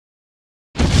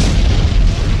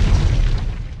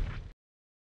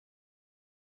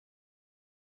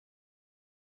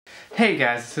Hey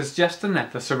guys, this is Justin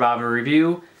at the Survivor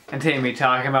Review, and today we'll be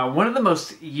talking about one of the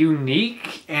most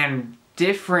unique and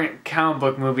different comic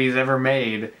book movies ever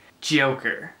made,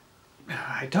 Joker.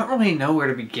 I don't really know where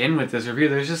to begin with this review.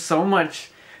 There was so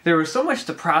much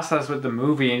to process with the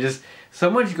movie and just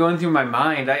so much going through my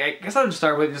mind. I guess I'll just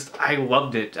start with I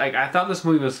loved it. I thought this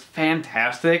movie was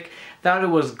fantastic. Thought it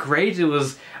was great. It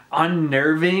was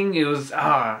unnerving. It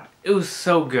was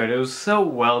so good. It was so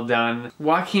well done.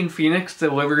 Joaquin Phoenix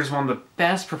delivers one of the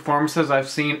best performances I've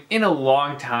seen in a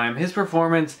long time. His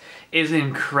performance is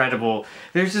incredible.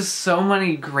 There's just so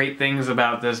many great things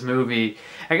about this movie.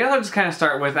 I guess I'll just kind of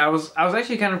start with, I was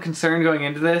actually kind of concerned going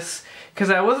into this because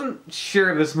I wasn't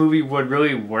sure if this movie would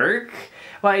really work.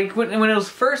 Like, when it was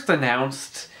first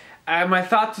announced, my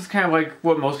thoughts was kind of like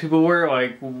what most people were,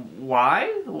 like,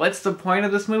 why? What's the point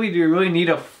of this movie? Do you really need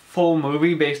a full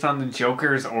movie based on the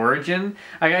Joker's origin?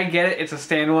 Like, I get it, it's a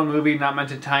standalone movie, not meant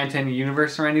to tie into any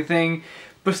universe or anything,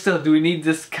 but still, do we need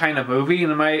this kind of movie?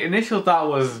 And my initial thought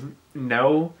was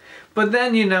no. But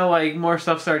then, you know, like, more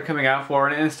stuff started coming out for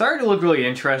it, and it started to look really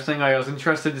interesting. Like, I was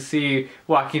interested to see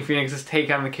Joaquin Phoenix's take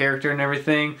on the character and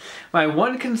everything. My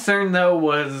one concern, though,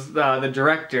 was the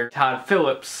director, Todd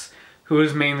Phillips, who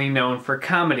is mainly known for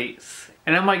comedies.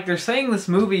 And I'm like, they're saying this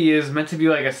movie is meant to be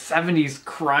like a 70s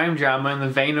crime drama in the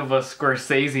vein of a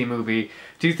Scorsese movie.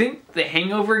 Do you think the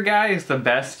Hangover guy is the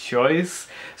best choice?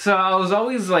 So I was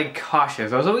always like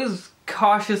cautious. I was always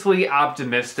cautiously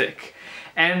optimistic.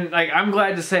 And like, I'm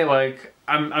glad to say, like,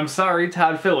 I'm sorry,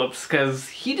 Todd Phillips, because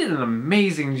he did an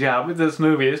amazing job with this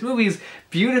movie. This movie's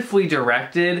beautifully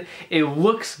directed. It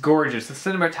looks gorgeous. The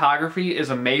cinematography is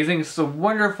amazing. It's a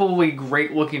wonderfully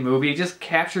great looking movie. It just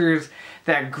captures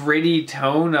that gritty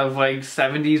tone of like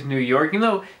 70s New York, even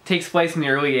though it takes place in the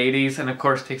early 80s and of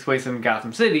course takes place in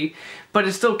Gotham City, but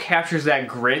it still captures that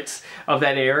grit of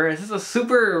that era. This is a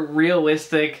super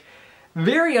realistic,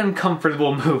 very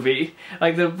uncomfortable movie.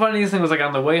 Like, the funniest thing was, like,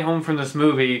 on the way home from this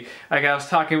movie, like, I was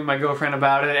talking with my girlfriend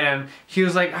about it, and she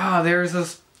was like, oh, there's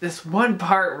this one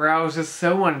part where I was just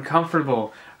so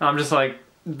uncomfortable. And I'm just like,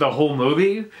 the whole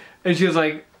movie? And she was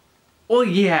like, well,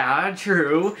 yeah,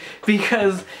 true,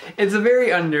 because it's a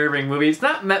very unnerving movie. It's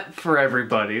not meant for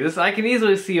everybody. I can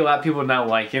easily see a lot of people not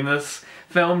liking this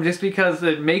film just because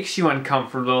it makes you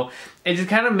uncomfortable. It just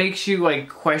kind of makes you like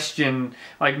question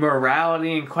like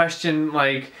morality and question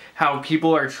like how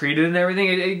people are treated and everything.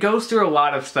 It goes through a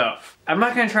lot of stuff. I'm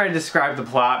not going to try to describe the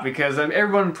plot because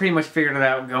everyone pretty much figured it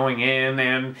out going in,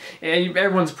 and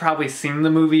everyone's probably seen the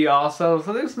movie also,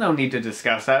 so there's no need to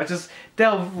discuss that. Just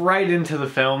delve right into the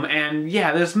film, and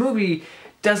yeah, this movie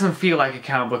doesn't feel like a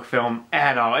comic book film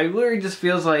at all. It literally just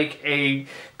feels like a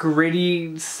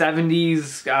gritty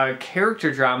 70s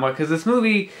character drama, because this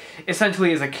movie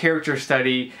essentially is a character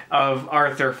study of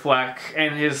Arthur Fleck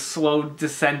and his slow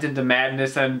descent into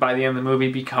madness, and by the end of the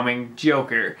movie becoming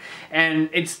Joker. And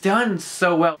it's done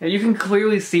so well. You can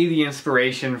clearly see the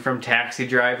inspiration from Taxi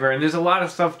Driver, and there's a lot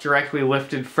of stuff directly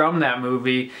lifted from that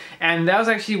movie, and that was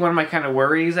actually one of my kind of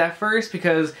worries at first,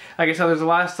 because like I said, there's a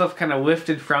lot of stuff kind of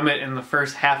lifted from it in the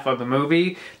first half of the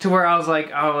movie, to where I was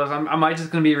like, oh, am I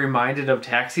just going to be reminded of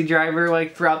Taxi Driver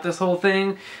like throughout this whole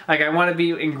thing? Like, I want to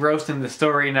be engrossed in the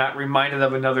story, not reminded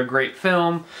of another great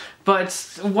film.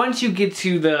 But once you get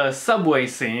to the subway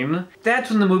scene,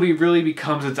 that's when the movie really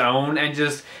becomes its own and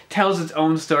just tells its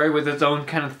own story with its own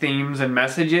kind of themes and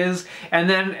messages. And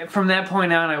then from that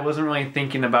point on, I wasn't really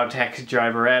thinking about Taxi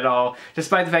Driver at all,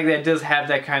 despite the fact that it does have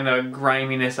that kind of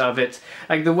griminess of it.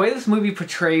 Like, the way this movie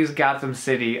portrays Gotham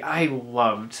City, I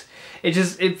loved.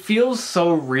 It feels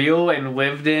so real and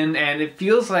lived in, and it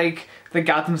feels like the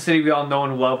Gotham City we all know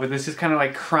and love, with this just kind of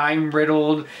like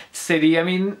crime-riddled city. I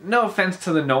mean, no offense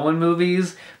to the Nolan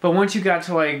movies, but once you got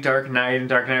to like Dark Knight and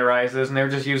Dark Knight Rises, and they were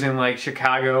just using like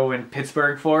Chicago and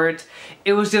Pittsburgh for it,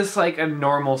 it was just like a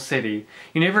normal city.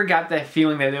 You never got that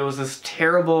feeling that it was this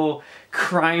terrible,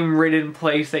 crime-ridden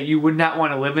place that you would not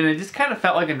want to live in. It just kind of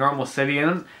felt like a normal city, and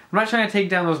I'm not trying to take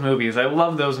down those movies. I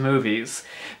love those movies.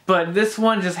 But this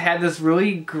one just had this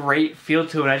really great feel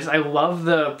to it. I love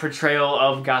the portrayal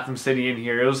of Gotham City in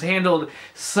here. It was handled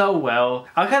so well.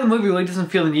 I like how the movie really doesn't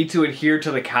feel the need to adhere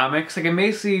to the comics. Like, it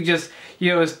basically just,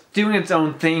 you know, is doing its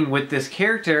own thing with this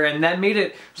character, and that made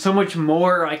it so much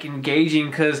more like engaging,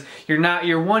 because you're not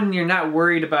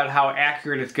worried about how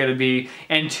accurate it's going to be,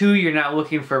 and two, you're not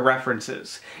looking for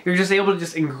references. You're just able to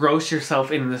just engross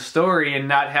yourself in the story and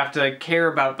not have to care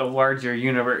about the larger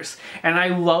universe. And I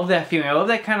love that feeling. I love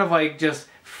that kind of like just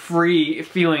free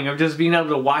feeling of just being able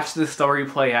to watch the story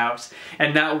play out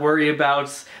and not worry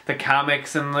about the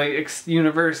comics and the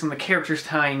universe and the characters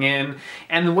tying in.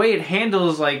 And the way it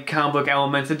handles like comic book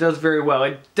elements, it does very well.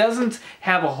 It doesn't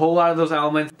have a whole lot of those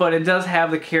elements, but it does have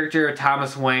the character of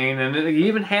Thomas Wayne, and it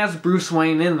even has Bruce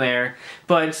Wayne in there.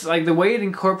 But like the way it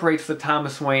incorporates the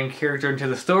Thomas Wayne character into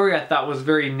the story, I thought was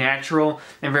very natural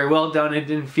and very well done. It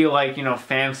didn't feel like, you know,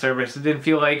 fan service. It didn't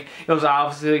feel like it was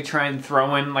obviously trying to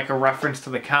throw in like a reference to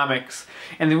the comics.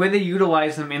 And the way they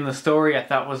utilized them in the story, I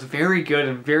thought was very good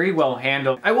and very well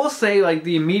handled. I will say, like,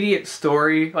 the immediate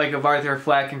story, like, of Arthur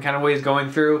Fleck and kind of what he's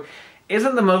going through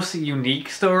isn't the most unique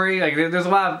story. Like, there's a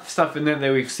lot of stuff in there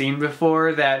that we've seen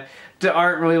before that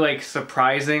aren't really like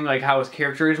surprising, like how his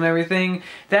character is and everything.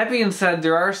 That being said,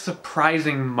 there are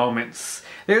surprising moments.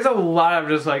 There's a lot of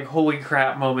just like holy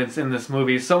crap moments in this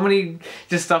movie. So many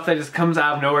just stuff that just comes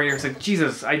out of nowhere. You're just like,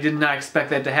 Jesus, I did not expect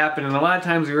that to happen. And a lot of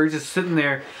times we were just sitting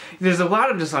there. There's a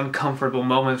lot of just uncomfortable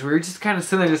moments where you're just kind of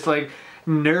sitting there just like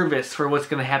nervous for what's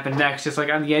going to happen next. Just like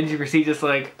on the edge of your seat, just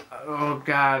like, oh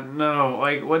God, no,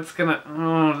 like what's gonna,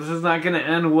 oh, this is not gonna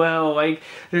end well. Like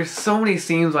there's so many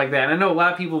scenes like that, and I know a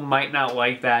lot of people might not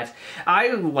like that. I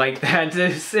like that.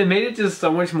 It made it just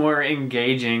so much more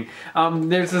engaging.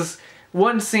 There's this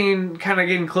one scene kind of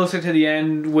getting closer to the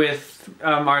end with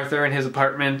Arthur in his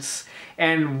apartments,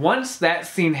 and once that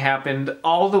scene happened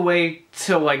all the way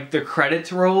till like the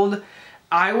credits rolled,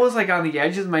 I was like on the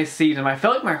edge of my seat, and I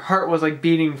felt like my heart was like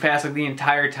beating fast like the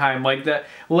entire time. Like the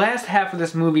last half of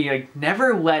this movie like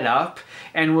never let up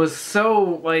and was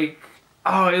so like,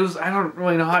 oh, it was, I don't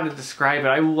really know how to describe it.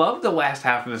 I love the last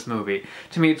half of this movie.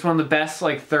 To me, it's one of the best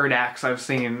like third acts I've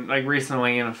seen like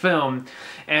recently in a film,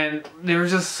 and there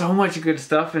was just so much good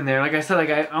stuff in there. Like I said, like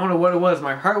I don't know what it was.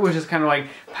 My heart was just kind of like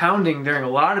pounding during a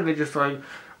lot of it, just like,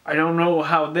 I don't know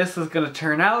how this is gonna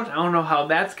turn out. I don't know how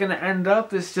that's gonna end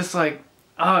up. It's just like,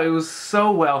 oh, it was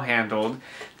so well handled.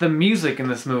 The music in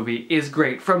this movie is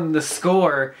great. From the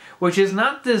score, which is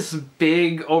not this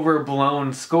big,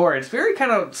 overblown score. It's very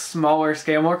kind of smaller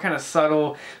scale, more kind of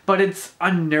subtle, but it's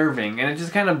unnerving, and it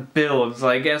just kind of builds.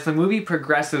 Like, as the movie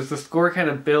progresses, the score kind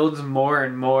of builds more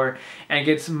and more, and it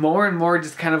gets more and more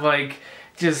just kind of like,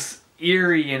 just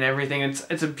eerie and everything.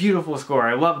 It's a beautiful score.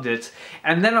 I loved it.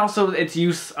 And then also its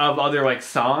use of other like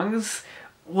songs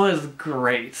was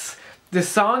great. The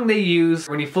song they use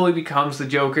when he fully becomes the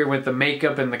Joker with the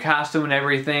makeup and the costume and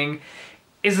everything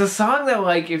is a song that,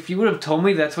 like, if you would have told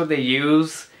me that's what they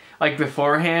use, like,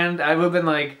 beforehand, I would have been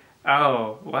like,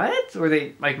 oh, what? Were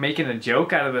they, like, making a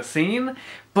joke out of the scene?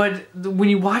 But when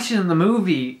you watch it in the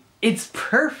movie, it's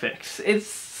perfect. It's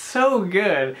so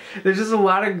good. There's just a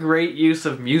lot of great use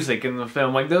of music in the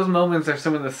film. Like, those moments are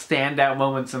some of the standout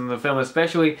moments in the film,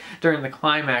 especially during the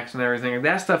climax and everything.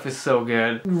 That stuff is so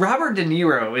good. Robert De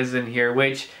Niro is in here,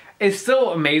 which it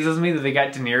still amazes me that they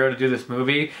got De Niro to do this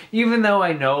movie. Even though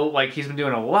I know, like, he's been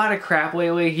doing a lot of crap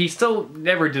lately, he still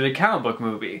never did a comic book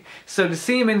movie. So to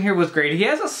see him in here was great. He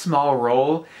has a small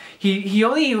role. He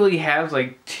only really has,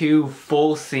 like, 2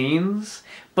 full scenes.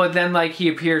 But then, like, he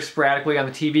appears sporadically on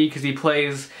the TV because he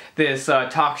plays this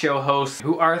talk show host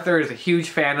who Arthur is a huge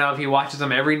fan of. He watches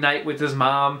him every night with his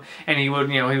mom, and he would,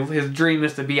 you know, his dream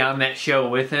is to be on that show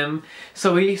with him.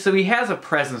 So he has a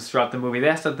presence throughout the movie.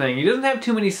 That's the thing. He doesn't have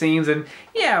too many scenes, and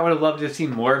yeah, I would have loved to have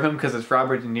seen more of him because it's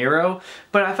Robert De Niro.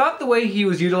 But I thought the way he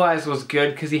was utilized was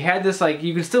good because he had this, like,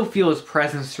 you can still feel his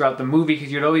presence throughout the movie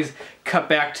because you'd always cut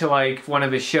back to, like, one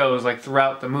of his shows, like,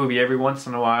 throughout the movie every once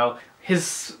in a while.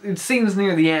 His scenes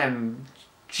near the end,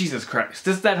 Jesus Christ,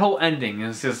 just that whole ending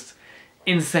is just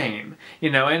insane,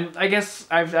 you know. And I guess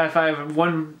if I have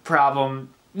one problem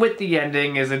with the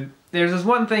ending is that there's this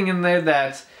one thing in there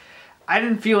that I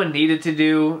didn't feel it needed to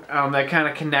do, that kind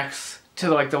of connects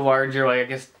to like the larger, like, I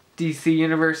guess, DC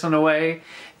universe in a way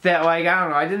that, like, I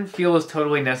don't know, I didn't feel was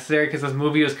totally necessary because this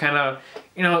movie was kind of,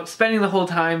 you know, spending the whole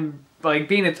time like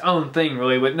being its own thing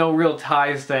really with no real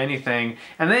ties to anything.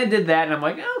 And then it did that and I'm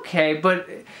like, okay, but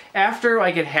after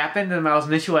like it happened and I was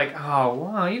initially like, oh,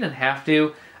 well, you didn't have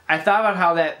to. I thought about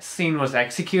how that scene was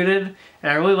executed,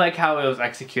 and I really like how it was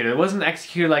executed. It wasn't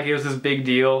executed like it was this big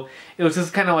deal. It was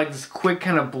just kind of like this quick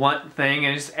kind of blunt thing,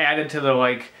 and it just added to the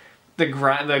like the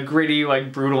gritty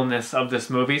like brutalness of this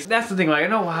movie. So that's the thing, like I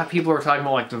know a lot of people are talking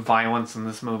about like the violence in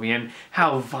this movie and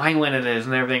how violent it is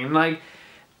and everything, and like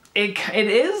it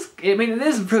is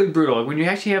pretty brutal. Like, when you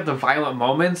actually have the violent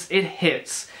moments, it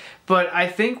hits. But I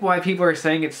think why people are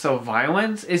saying it's so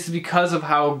violent is because of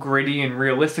how gritty and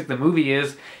realistic the movie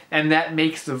is, and that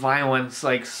makes the violence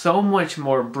like so much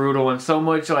more brutal and so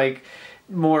much like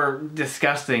more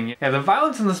disgusting. Yeah, the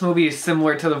violence in this movie is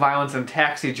similar to the violence in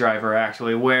Taxi Driver,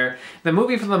 actually, where the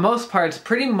movie for the most part is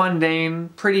pretty mundane,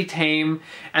 pretty tame,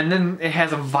 and then it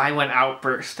has a violent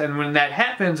outburst. And when that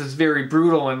happens, it's very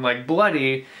brutal and like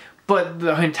bloody, but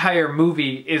the entire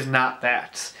movie is not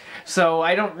that. So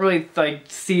I don't really like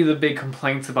see the big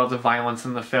complaints about the violence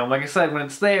in the film. Like I said, when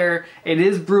it's there, it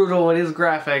is brutal, it is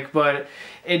graphic, but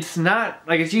it's not,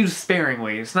 like, it's used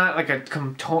sparingly. It's not like a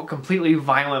completely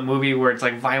violent movie where it's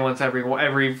like violence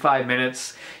every 5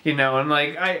 minutes, you know, and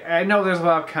like, I know there's a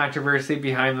lot of controversy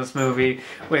behind this movie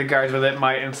with regards with it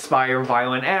might inspire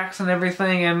violent acts and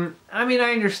everything, and I mean,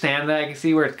 I understand that, I can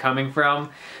see where it's coming from,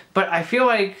 but I feel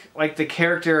like the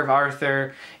character of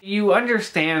Arthur, you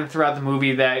understand throughout the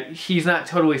movie that he's not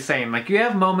totally sane. Like, you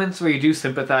have moments where you do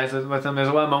sympathize with him. There's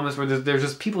a lot of moments where there's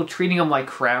just people treating him like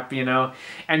crap, you know?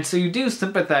 And so you do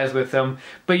sympathize with him,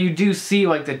 but you do see,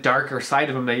 like, the darker side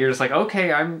of him that you're just like,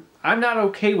 okay, I'm not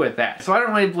okay with that. So I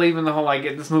don't really believe in the whole, like,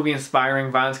 this movie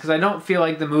inspiring violence, because I don't feel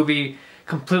like the movie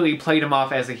completely played him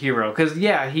off as a hero. Because,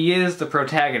 yeah, he is the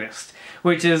protagonist,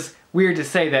 which is weird to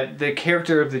say that the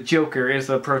character of the Joker is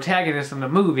the protagonist in the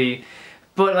movie,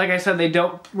 but like I said, they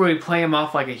don't really play him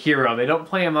off like a hero. They don't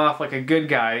play him off like a good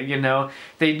guy, you know?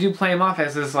 They do play him off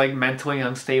as this, like, mentally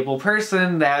unstable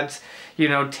person that, you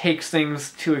know, takes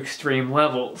things to extreme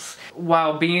levels.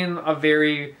 While being a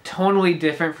very tonally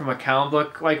different from a comic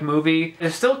book like movie,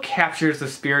 it still captures the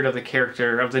spirit of the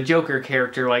character, of the Joker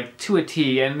character, like, to a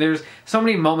T. And there's so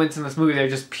many moments in this movie that are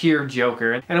just pure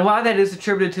Joker. And a lot of that is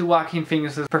attributed to Joaquin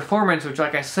Phoenix's performance, which,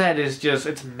 like I said, is just,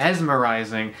 it's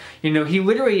mesmerizing. You know, he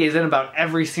literally is in about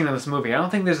every scene of this movie. I don't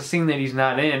think there's a scene that he's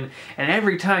not in, and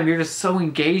every time you're just so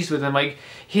engaged with him. Like,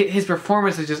 his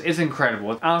performance is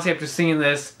incredible. Honestly, after seeing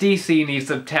this, DC needs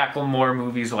to tackle more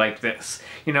movies like this.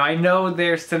 You know, I know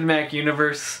their cinematic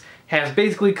universe has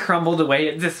basically crumbled away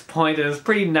at this point and is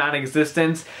pretty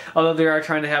non-existent, although they are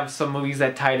trying to have some movies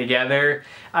that tie together.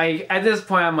 At this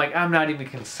point, I'm like, I'm not even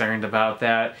concerned about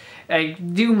that.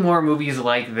 Like, do more movies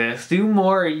like this. Do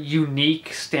more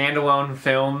unique standalone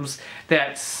films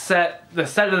that set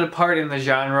it apart in the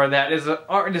genre that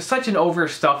is such an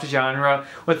overstuffed genre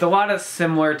with a lot of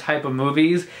similar type of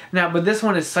movies. Now, but this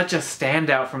one is such a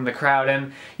standout from the crowd,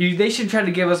 and they should try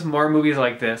to give us more movies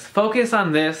like this. Focus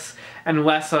on this and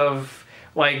less of,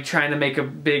 like, trying to make a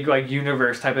big, like,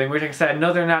 universe type of thing, which, like I said, I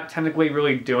know they're not technically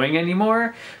really doing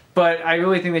anymore, but I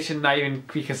really think they should not even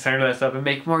be concerned with that stuff and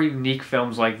make more unique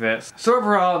films like this. So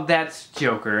overall, that's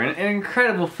Joker, an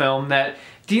incredible film that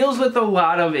deals with a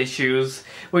lot of issues,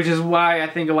 which is why I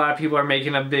think a lot of people are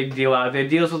making a big deal out of it. It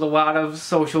deals with a lot of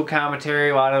social commentary,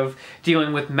 a lot of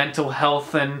dealing with mental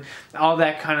health and all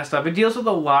that kind of stuff. It deals with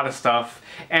a lot of stuff,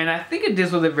 and I think it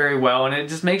deals with it very well, and it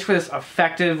just makes for this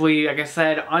effectively, like I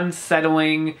said,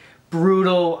 unsettling,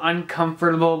 brutal,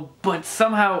 uncomfortable, but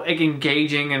somehow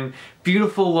engaging and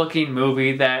beautiful looking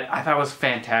movie that I thought was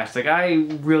fantastic. I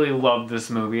really loved this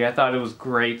movie. I thought it was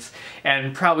great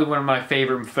and probably one of my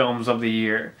favorite films of the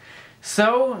year.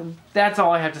 So that's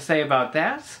all I have to say about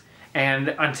that, and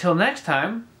until next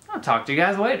time, I'll talk to you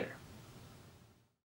guys later.